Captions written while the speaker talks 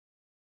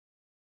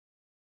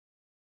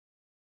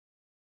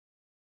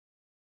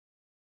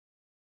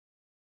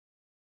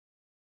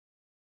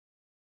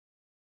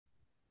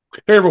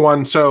Hey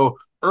everyone. So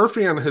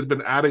Irfan had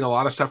been adding a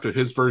lot of stuff to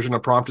his version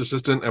of Prompt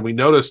Assistant, and we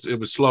noticed it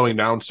was slowing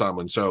down some.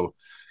 And so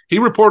he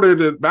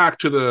reported it back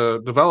to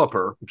the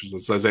developer, which is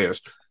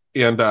Resized,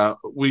 and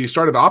we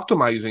started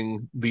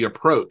optimizing the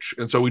approach.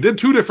 And so we did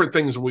two different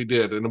things we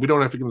did, and we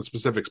don't have to get into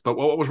specifics. But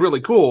what was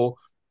really cool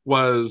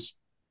was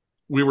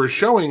we were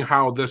showing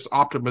how this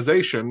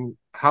optimization,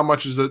 how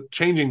much is it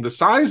changing the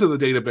size of the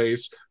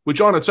database,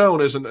 which on its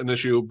own isn't an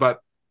issue, but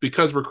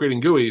because we're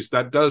creating GUIs,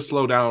 that does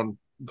slow down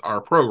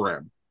our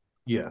program.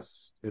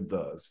 Yes, it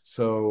does.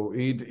 So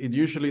it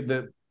usually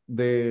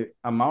the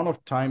amount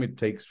of time it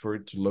takes for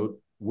it to load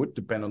would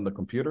depend on the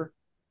computer.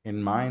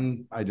 In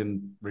mine, I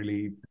didn't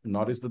really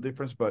notice the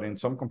difference, but in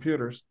some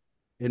computers,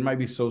 it might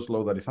be so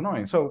slow that it's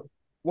annoying. So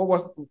what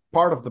was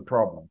part of the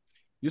problem?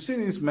 You see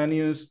these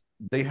menus,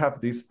 they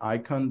have this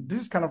icon.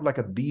 This is kind of like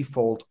a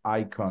default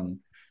icon.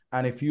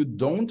 And if you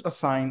don't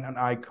assign an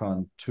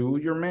icon to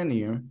your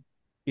menu,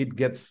 it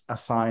gets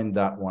assigned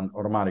that one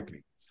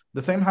automatically.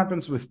 The same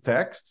happens with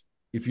text.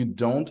 If you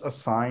don't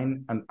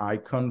assign an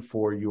icon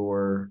for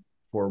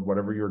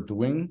whatever you're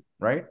doing,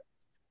 right?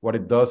 What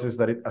it does is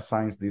that it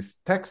assigns this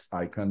text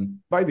icon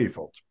by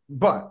default.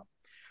 But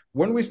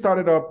when we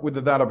started up with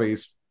the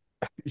database,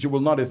 you will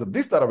notice that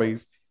this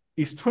database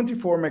is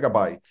 24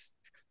 megabytes.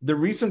 The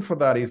reason for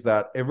that is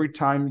that every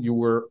time you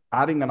were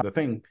adding another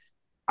thing,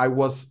 I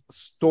was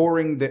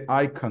storing the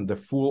icon, the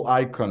full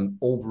icon,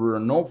 over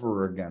and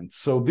over again.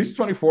 So this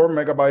 24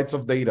 megabytes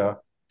of data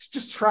is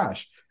just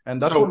trash. And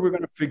that's what So we're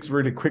going to fix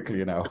really quickly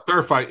to now.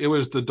 clarify, it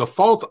was the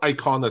default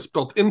icon that's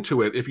built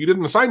into it. If you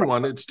didn't assign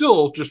one, it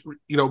still just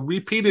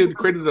repeated,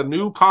 created a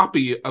new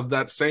copy of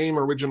that same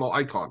original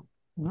icon.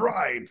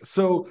 Right.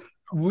 So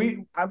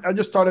I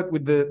just started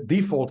with the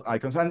default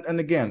icons. And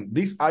again,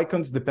 these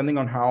icons, depending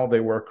on how they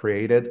were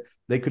created,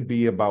 they could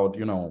be about,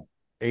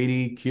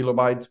 80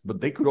 kilobytes, but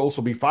they could also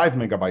be 5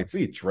 megabytes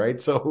each,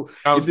 right? So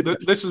Now, it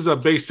depends. this is a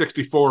base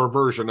 64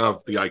 version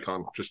of the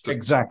icon. Just to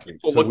Exactly.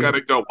 people So look we at it,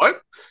 and go,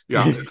 what?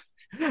 Yeah.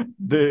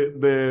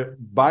 the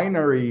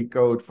binary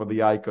code for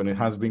the icon, it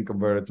has been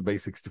converted to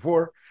base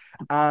 64.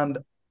 And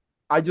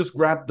I just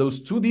grabbed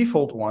those two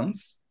default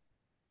ones.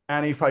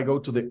 And if I go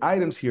to the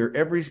items here,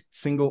 every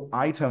single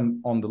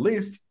item on the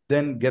list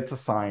then gets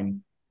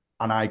assigned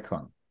an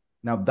icon.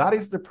 Now that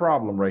is the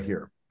problem right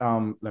here.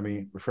 Let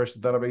me refresh the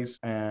database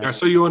Yeah, and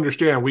so you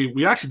understand,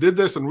 we actually did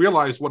this and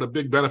realized what a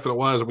big benefit it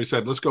was, and we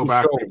said, let's go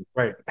back show,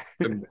 right?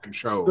 and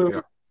show. So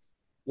Yeah.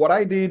 what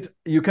I did,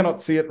 you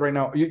cannot see it right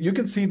now. You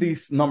can see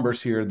these numbers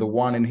here, the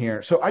one in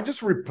here. So I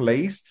just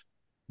replaced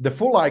the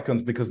full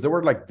icons because they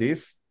were like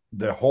this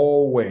the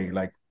whole way,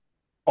 like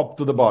up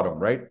to the bottom,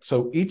 right?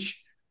 So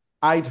each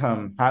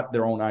item had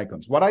their own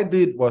icons. What I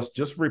did was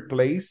just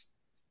replace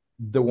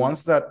the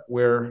ones that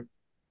were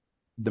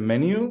the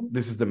menu.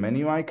 This is the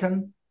menu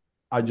icon.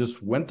 I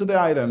just went to the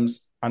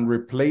items and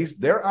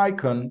replaced their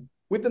icon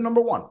with the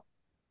number one.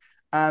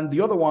 And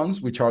the other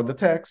ones, which are the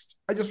text,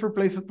 I just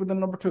replace it with the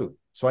number two.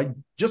 So I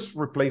just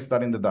replaced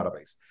that in the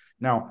database.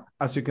 Now,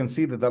 as you can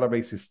see, the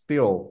database is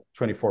still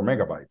 24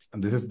 megabytes.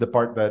 And this is the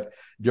part that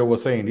Joe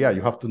was saying. Yeah,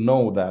 you have to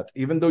know that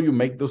even though you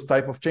make those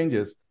type of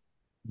changes,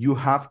 you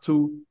have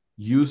to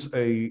use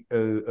a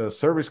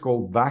service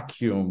called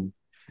vacuum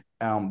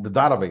the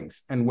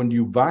database. And when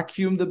you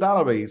vacuum the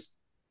database,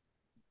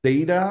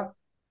 data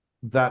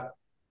that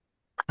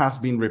has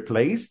been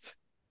replaced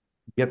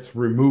gets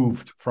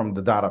removed from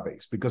the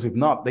database, because if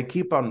not, they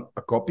keep on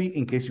a copy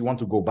in case you want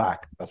to go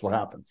back. That's what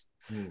happens.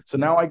 So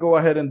now I go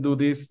ahead and do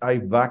this. I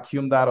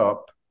vacuum that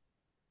up.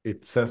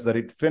 It says that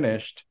it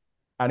finished.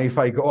 And if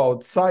I go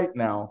outside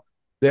now,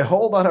 the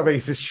whole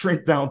database is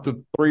shrink down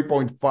to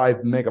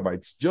 3.5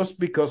 megabytes just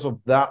because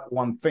of that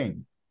one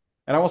thing.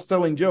 And I was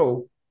telling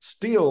Joe,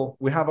 still,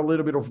 we have a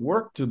little bit of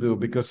work to do,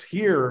 because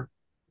here,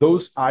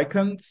 those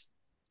icons,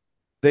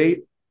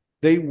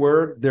 they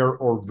were their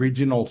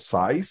original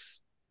size.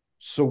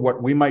 So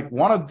what we might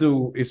want to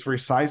do is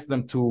resize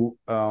them to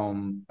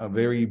a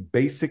very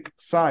basic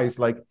size.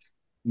 Like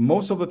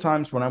most of the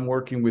times when I'm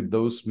working with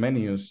those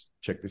menus,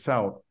 check this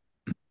out.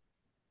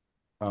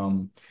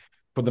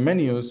 For the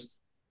menus,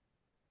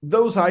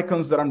 those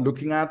icons that I'm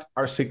looking at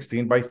are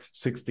 16 by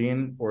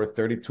 16 or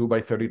 32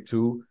 by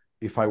 32.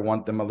 If I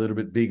want them a little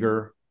bit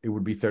bigger, it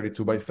would be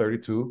 32 by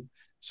 32.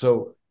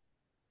 So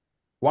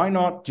why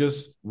not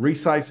just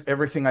resize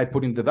everything I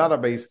put in the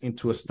database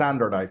into a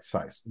standardized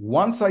size?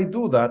 Once I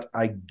do that,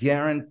 I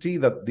guarantee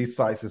that this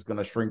size is going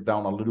to shrink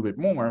down a little bit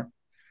more,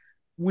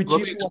 which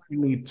Let is me what we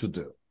need to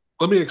do.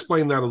 let me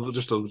explain that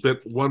just a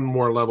bit, one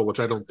more level, which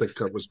I don't think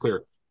was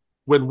clear.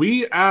 When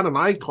we add an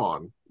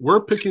icon,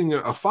 we're picking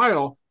a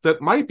file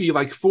that might be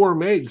like 4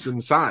 megs in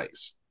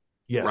size,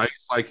 right?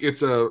 Yes. Like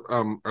it's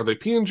are they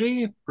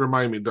PNG?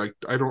 Remind me, like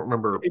I don't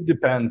remember. It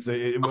depends.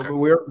 Okay.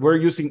 We're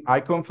using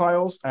icon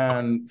files,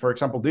 and for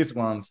example, these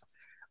ones,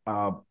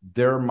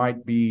 there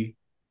might be,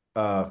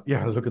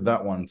 yeah, look at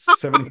that one,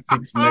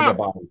 76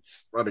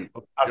 megabytes Buddy.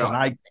 as Yeah. an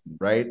icon,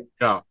 right?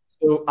 Yeah.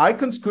 So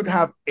icons could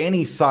have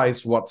any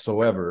size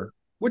whatsoever,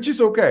 which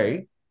is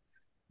okay.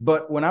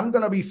 But when I'm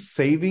going to be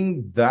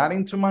saving that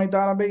into my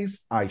database,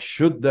 I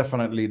should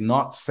definitely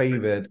not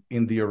save it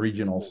in the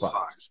original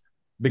size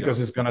because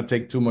it's going to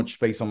take too much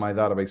space on my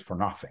database for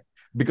nothing.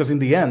 Because in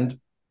the end,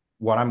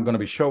 what I'm going to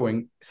be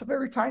showing is a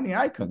very tiny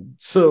icon.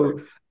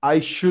 So I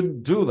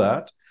should do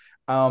that.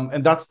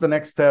 And that's the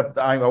next step.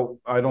 I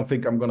don't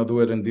think I'm going to do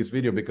it in this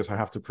video because I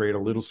have to create a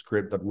little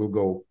script that will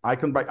go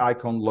icon by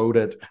icon, load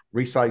it,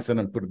 resize it,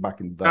 and put it back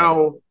in the database.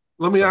 Now,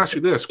 let me ask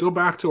you this. Go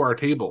back to our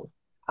table.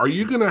 Are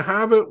you going to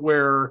have it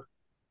where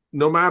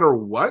no matter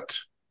what,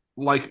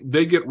 like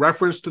they get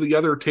referenced to the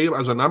other table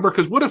as a number?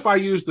 Because what if I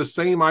use the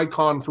same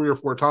icon 3 or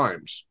 4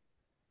 times?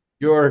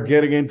 You're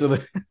getting into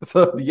the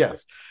so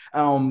yes.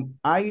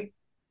 I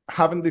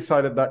haven't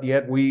decided that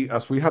yet.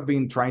 As we have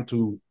been trying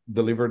to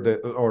deliver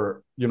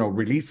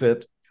release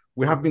it,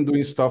 we have been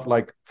doing stuff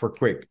like for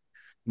quick.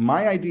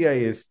 My idea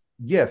is,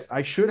 yes,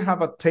 I should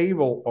have a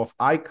table of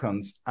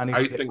icons, and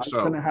if the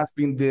icon has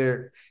been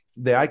there,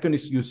 the icon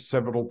is used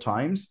several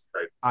times,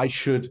 right, I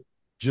should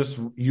just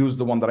use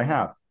the one that I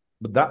have.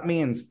 But that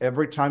means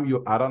every time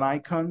you add an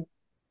icon,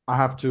 I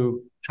have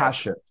to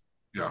hash it.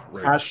 Yeah,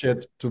 right. Hash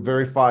it to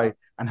verify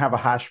and have a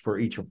hash for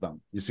each of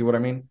them. You see what I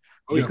mean?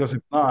 Because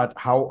if not,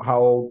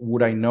 how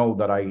would I know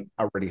that I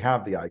already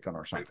have the icon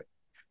or something? Right.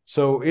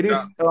 So it is.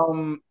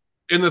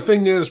 And the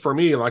thing is, for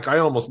me, like I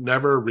almost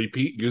never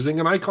repeat using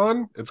an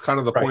icon. It's kind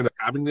of the point of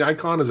having the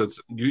icon is it's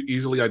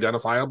easily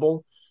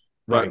identifiable.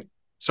 Right.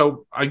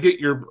 So I get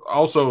your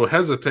also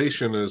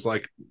hesitation is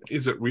like,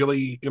 is it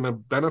really going to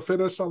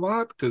benefit us a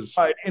lot? Because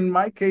in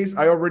my case,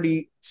 I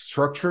already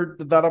structured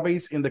the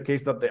database in the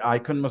case that the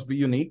icon must be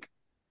unique.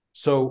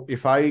 So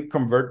if I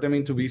convert them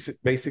into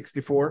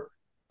base64,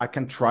 I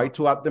can try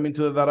to add them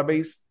into the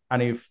database.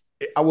 And if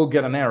I will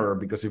get an error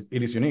because it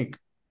is unique.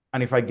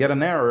 And if I get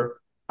an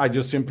error, I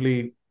just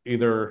simply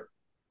either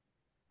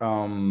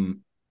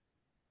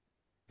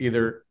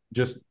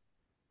just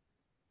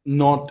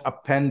not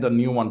append a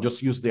new one,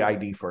 just use the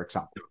ID, for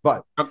example.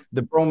 But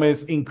the problem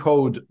is in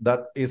code,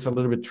 that is a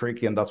little bit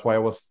tricky. And that's why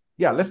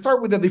let's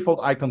start with the default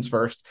icons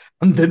first,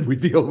 and then we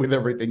deal with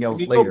everything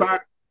else later. Go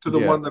back to the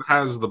one that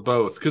has the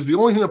both, because the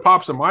only thing that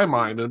pops in my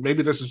mind, and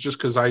maybe this is just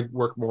because I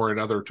work more in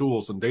other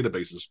tools and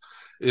databases,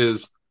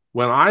 is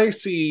when I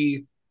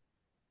see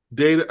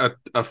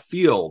a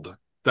field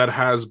that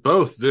has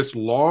both this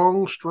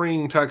long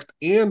string text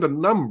and a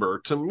number,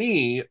 to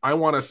me, I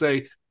want to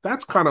say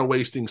that's kind of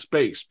wasting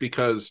space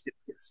because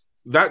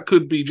that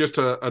could be just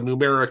a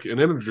numeric, an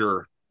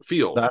integer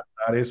field. That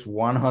is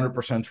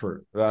 100%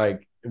 true.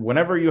 Like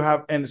whenever you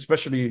have, and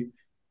especially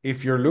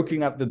if you're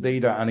looking at the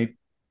data and it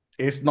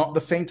is not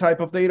the same type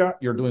of data,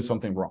 you're doing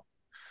something wrong.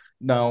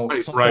 Now,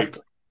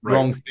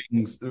 wrong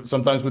things.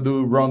 Sometimes we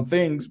do wrong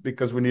things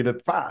because we need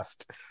it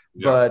fast.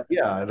 But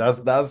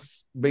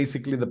that's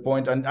basically the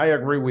point. And I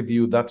agree with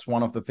you. That's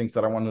one of the things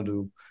that I want to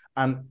do.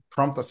 And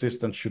Prompt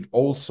Assistant should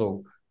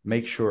also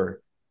make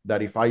sure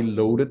that if I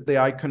loaded the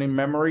icon in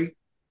memory,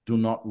 do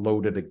not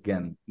load it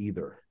again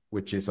either,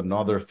 which is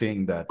another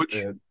thing that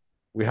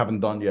we haven't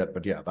done yet.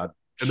 But that.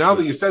 And now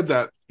that you said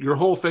that, your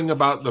whole thing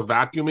about the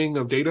vacuuming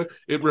of data,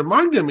 it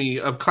reminded me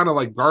of kind of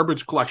like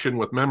garbage collection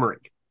with memory,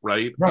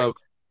 right? Of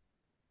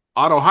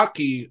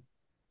AUTOHOTKEY.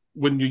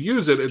 When you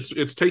use it,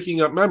 it's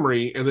taking up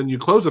memory, and then you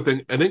close the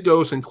thing, and it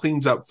goes and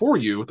cleans up for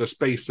you the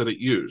space that it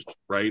used,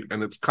 right?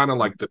 And it's kind of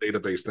like the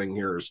database thing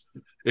here is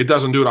it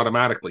doesn't do it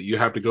automatically. You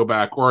have to go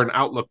back, or an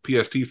Outlook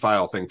PST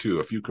file thing too.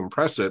 If you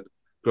compress it,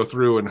 go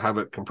through and have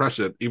it compress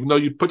it. Even though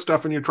you put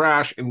stuff in your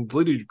trash and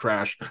deleted your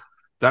trash,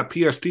 that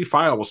PST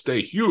file will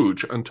stay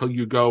huge until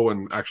you go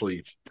and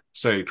actually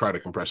try to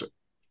compress it.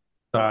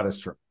 That is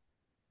true.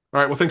 All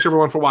right. Well, thanks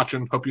everyone for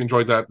watching. Hope you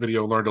enjoyed that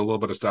video, learned a little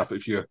bit of stuff.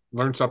 If you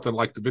learned something,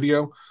 like the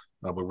video.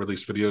 We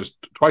release videos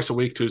twice a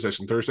week, Tuesdays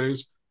and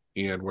Thursdays,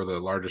 and we're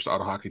the largest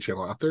AUTOHOTKEY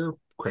channel out there,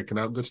 cranking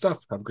out good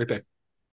stuff. Have a great day.